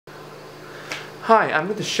Hi, I'm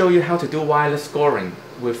going to show you how to do wireless scoring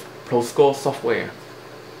with ProScore software.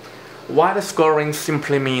 Wireless scoring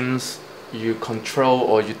simply means you control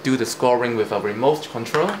or you do the scoring with a remote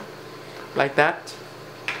control, like that,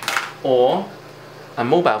 or a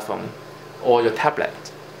mobile phone, or your tablet.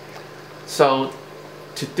 So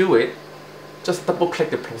to do it, just double click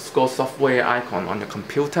the ProScore software icon on your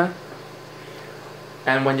computer,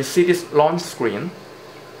 and when you see this launch screen,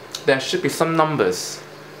 there should be some numbers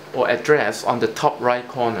or address on the top right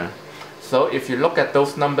corner. So if you look at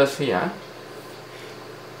those numbers here,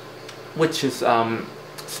 which is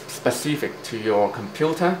specific to your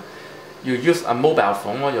computer, you use a mobile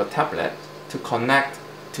phone or your tablet to connect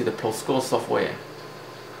to the ProScore software.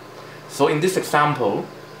 So in this example,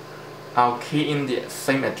 I'll key in the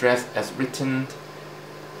same address as written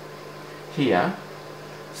here.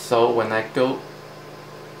 So when I go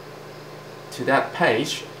to that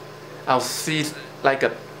page, I'll see like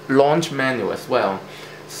a launch menu as well.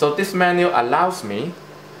 So this menu allows me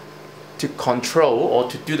to control or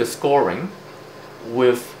to do the scoring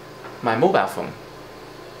with my mobile phone.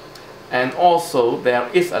 And also there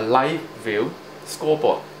is a live view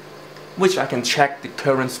scoreboard, which I can check the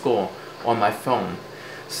current score on my phone.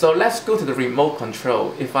 So let's go to the remote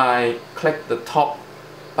control. If I click the top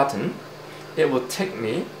button, it will take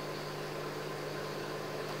me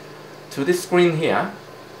to this screen here.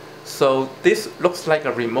 So this looks like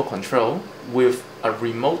a remote control with a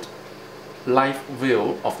remote live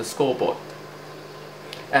view of the scoreboard.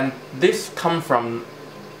 And this comes from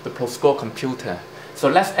the ProScore computer. So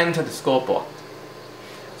let's enter the scoreboard.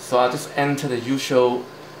 So I'll just enter the usual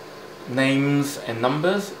names and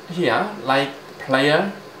numbers here, like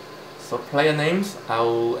player. So player names,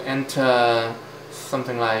 I'll enter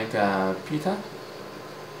something like Peter.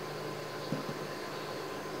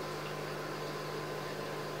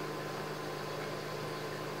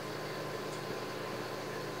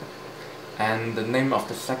 And the name of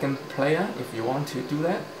the second player, if you want to do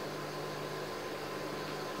that.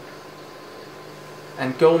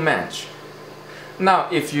 And go match. Now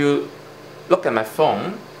if you look at my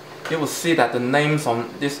phone, you will see that the names on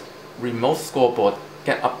this remote scoreboard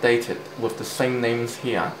get updated with the same names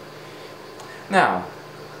here. Now,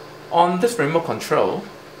 on this remote control,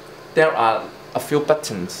 there are a few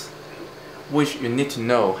buttons which you need to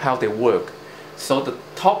know how they work. So the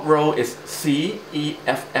top row is C, E,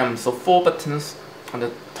 F, M, so 4 buttons on the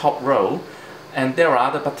top row, and there are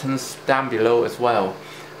other buttons down below as well.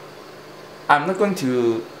 I'm not going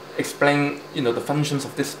to explain the functions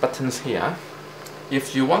of these buttons here.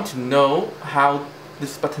 If you want to know how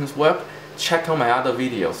these buttons work, check out my other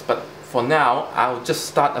videos, but for now I'll just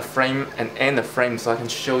start a frame and end a frame so I can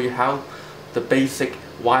show you how the basic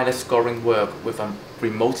wireless scoring work with a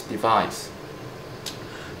remote device.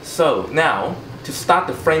 So now, to start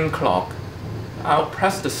the frame clock, I'll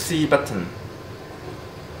press the C button.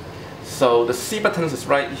 So the C button is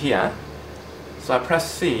right here. So I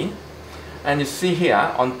press C, and you see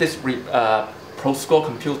here on this ProScore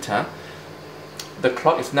computer, the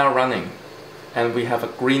clock is now running, and we have a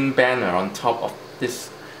green banner on top of this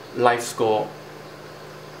live scoreboard.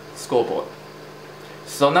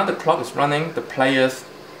 So now the clock is running, the players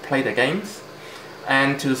play the games,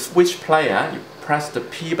 and to switch player, you press the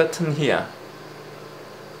P button here,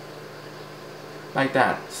 like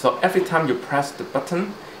that. So every time you press the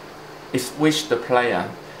button, it switches the player.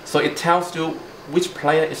 So it tells you which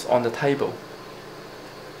player is on the table.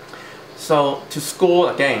 So to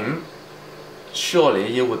score a game,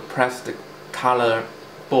 surely you would press the color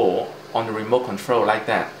ball on the remote control like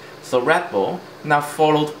that. So red ball, now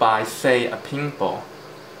followed by say a pink ball,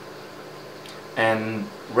 and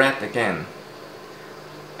red again.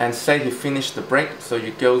 And say he finished the break, so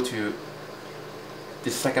you go to the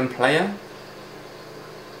second player.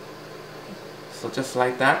 So just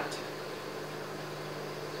like that.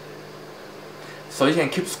 So you can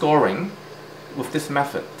keep scoring with this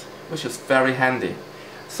method, which is very handy.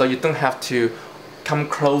 So you don't have to come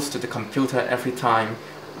close to the computer every time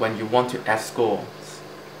when you want to add scores.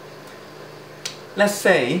 Let's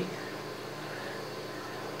say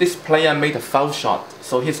this player made a foul shot,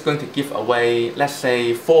 so he's going to give away, let's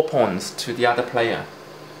say, 4 points to the other player.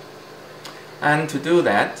 And to do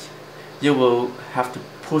that, you will have to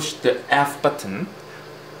push the F button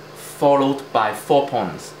followed by 4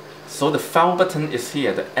 points. So the foul button is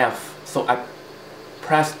here, the F. So I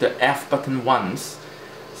press the F button once,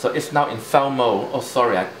 so it's now in foul mode. Oh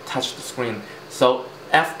sorry, I touched the screen. So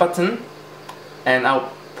F button, and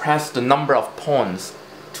I'll press the number of points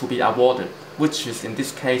to be awarded, which is in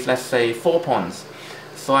this case, let's say 4 points.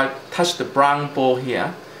 So I touch the brown ball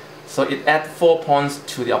here, so it adds 4 points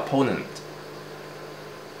to the opponent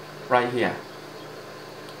right here.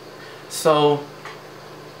 So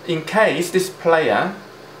in case this player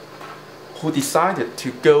who decided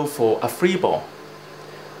to go for a free ball,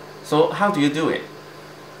 so how do you do it?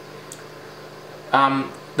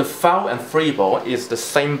 The foul and free ball is the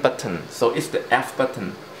same button, so it's the F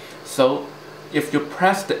button. So if you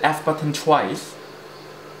press the F button twice,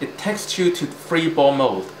 it takes you to free ball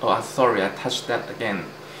mode. Oh, sorry, I touched that again.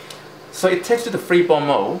 So it takes you to free ball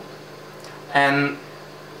mode, and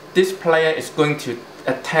this player is going to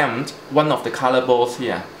attempt one of the color balls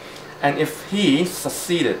here. And if he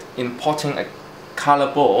succeeded in potting a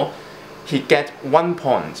color ball, he gets 1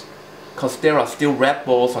 point, because there are still red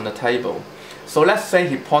balls on the table. So let's say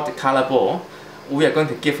he pot the color ball, we are going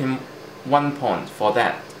to give him 1 point for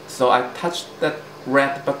that. So I touched that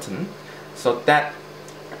red button, so that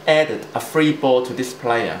added a free ball to this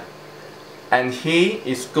player. And he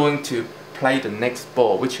is going to play the next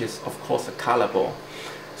ball, which is of course a color ball.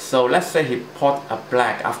 So let's say he pot a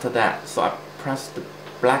black after that. So I press the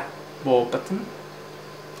black ball button,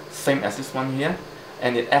 same as this one here,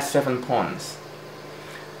 and it adds 7 points.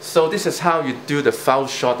 So this is how you do the foul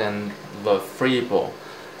shot and the free ball.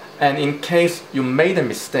 And in case you made a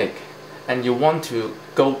mistake and you want to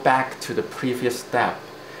go back to the previous step,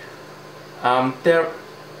 there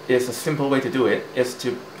is a simple way to do it, is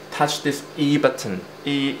to touch this E button.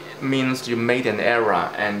 E means you made an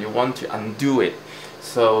error and you want to undo it.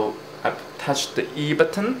 So I touch the E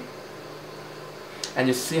button, and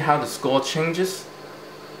you see how the score changes.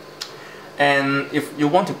 And if you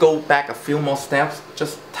want to go back a few more steps,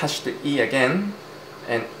 just touch the E again,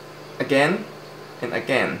 and again, and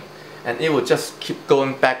again. And it will just keep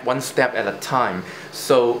going back one step at a time.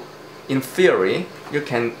 So in theory, you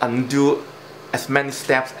can undo as many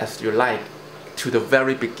steps as you like to the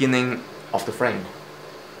very beginning of the frame.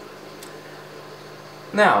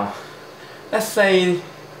 Now, let's say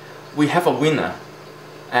we have a winner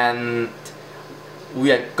and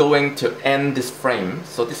we are going to end this frame.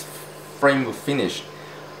 So this frame will finish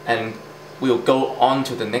and we'll go on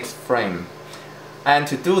to the next frame. And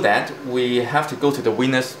to do that, we have to go to the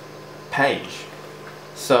winner's page.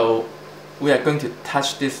 So we are going to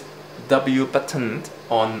touch this W button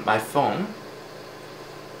on my phone.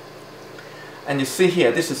 And you see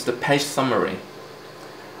here, this is the page summary.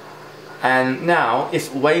 And now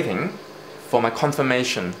it's waiting for my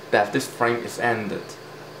confirmation that this frame is ended.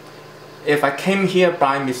 If I came here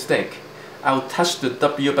by mistake, I'll touch the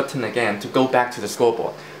W button again to go back to the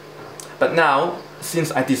scoreboard. But now,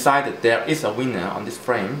 since I decided there is a winner on this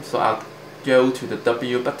frame, so I'll go to the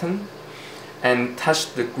W button and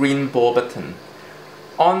touch the green ball button.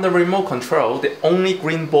 On the remote control, the only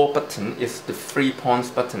green ball button is the 3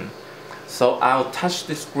 points button. So I'll touch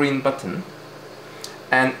this green button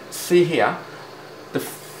and see here, the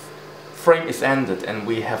frame is ended and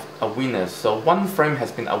we have a winner. So 1 frame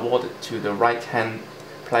has been awarded to the right hand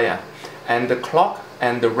player, and the clock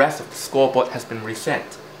and the rest of the scoreboard has been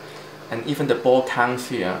reset. And even the ball counts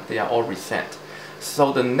here, they are all reset.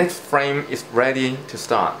 So the next frame is ready to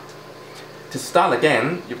start. To start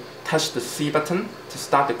again, you touch the C button to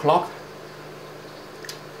start the clock.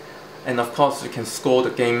 And of course you can score the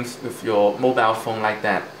games with your mobile phone like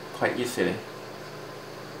that quite easily.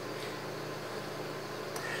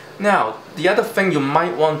 Now, the other thing you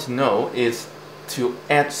might want to know is to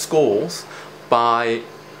add scores by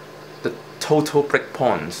the total break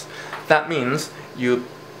points. That means you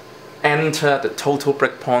enter the total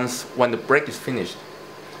break points when the break is finished.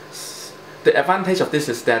 The advantage of this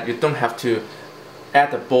is that you don't have to add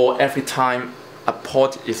the ball every time a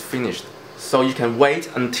pot is finished. So you can wait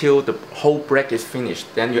until the whole break is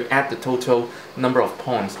finished, then you add the total number of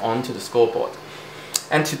points onto the scoreboard.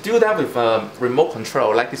 And to do that with a remote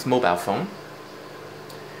control like this mobile phone,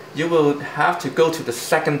 you will have to go to the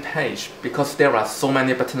second page because there are so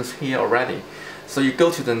many buttons here already. So you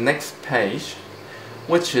go to the next page,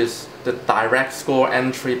 which is the direct score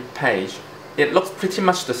entry page. It looks pretty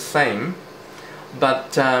much the same,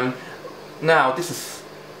 but now this is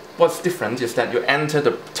what's different is that you enter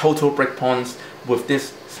the total break points with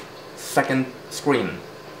this second screen.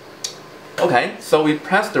 Okay, so we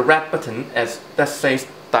press the red button as that says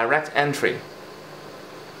direct entry.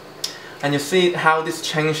 And you see how this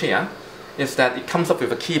change here is that it comes up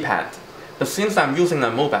with a keypad. But since I'm using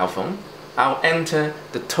a mobile phone, I'll enter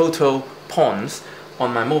the total points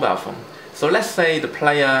on my mobile phone. So let's say the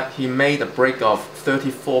player, he made a break of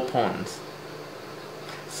 34 points.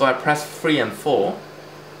 So I press 3 and 4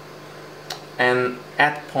 and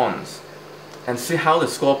add points and see how the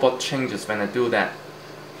scoreboard changes when I do that.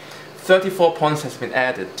 34 points has been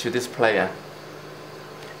added to this player,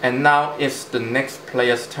 and now it's the next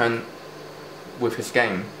player's turn with his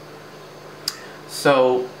game.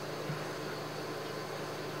 So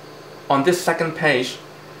on this second page,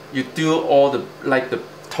 you do all the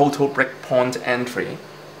total breakpoint entry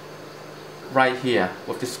right here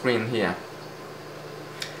with the screen here.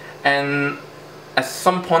 And at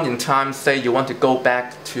some point in time, say you want to go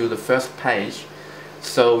back to the first page,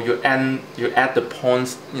 so you add the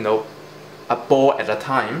points, a ball at a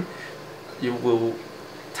time. You will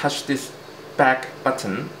touch this back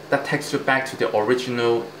button that takes you back to the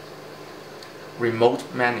original remote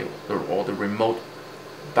menu or the remote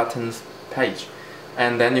buttons page,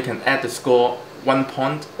 and then you can add the score 1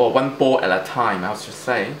 point or 1 ball at a time, I should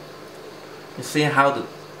say. You see how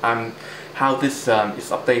this is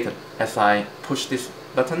updated as I push these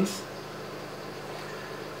buttons.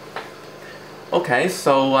 Okay,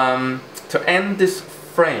 so to end this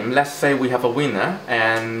frame, let's say we have a winner,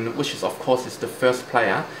 and which is of course is the first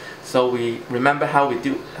player. So we remember how we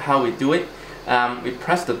do it. We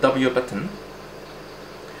press the W button,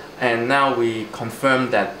 and now we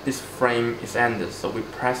confirm that this frame is ended. So we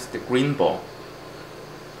press the green ball,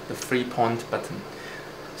 the 3-point button.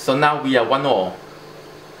 So now we are 1-all.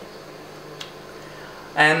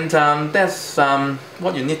 And that's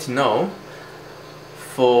what you need to know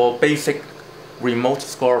for basic remote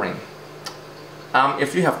scoring.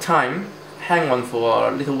 If you have time, hang on for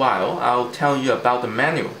a little while. I'll tell you about the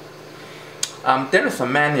menu. There is a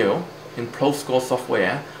menu in ProScore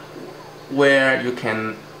software where you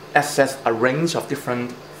can access a range of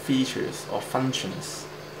different features or functions,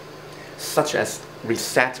 such as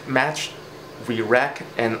reset match, re-rack,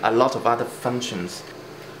 and a lot of other functions.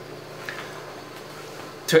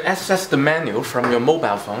 To access the menu from your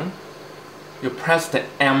mobile phone, you press the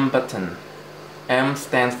M button. M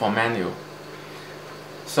stands for menu.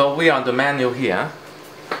 So we are on the menu here,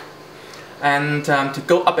 and to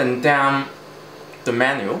go up and down the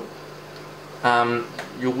menu,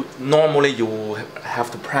 normally you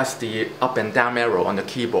have to press the up and down arrow on the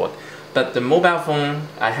keyboard, but the mobile phone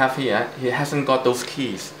I have here, it hasn't got those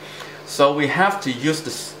keys, so we have to use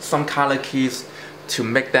some color keys to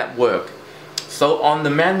make that work. So on the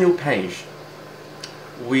menu page,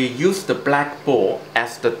 we use the black ball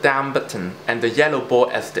as the down button and the yellow ball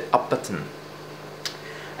as the up button.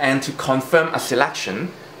 And to confirm a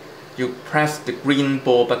selection, you press the green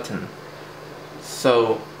ball button.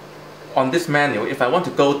 So on this menu, if I want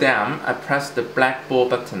to go down, I press the black ball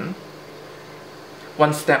button,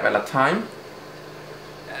 1 step at a time.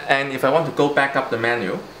 And if I want to go back up the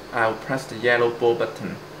menu, I'll press the yellow ball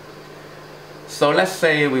button. So let's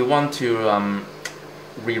say we want to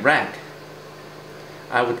re-rack.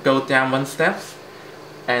 I would go down 1 step,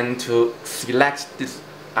 and to select this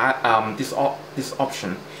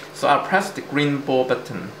option, so I'll press the green ball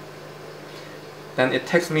button. Then it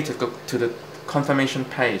takes me to go to the confirmation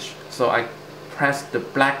page. So I press the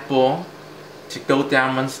black ball to go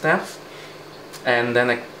down 1 step, and then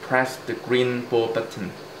I press the green ball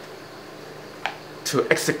button to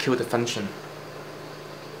execute the function.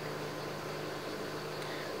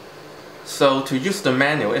 So to use the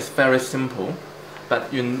menu, it's very simple,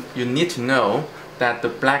 but you need to know that the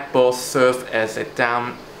black ball serves as a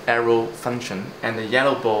down arrow function, and the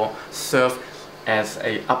yellow ball serves as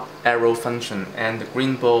a up arrow function, and the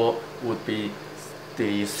green ball would be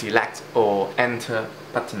the select or enter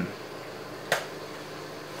button.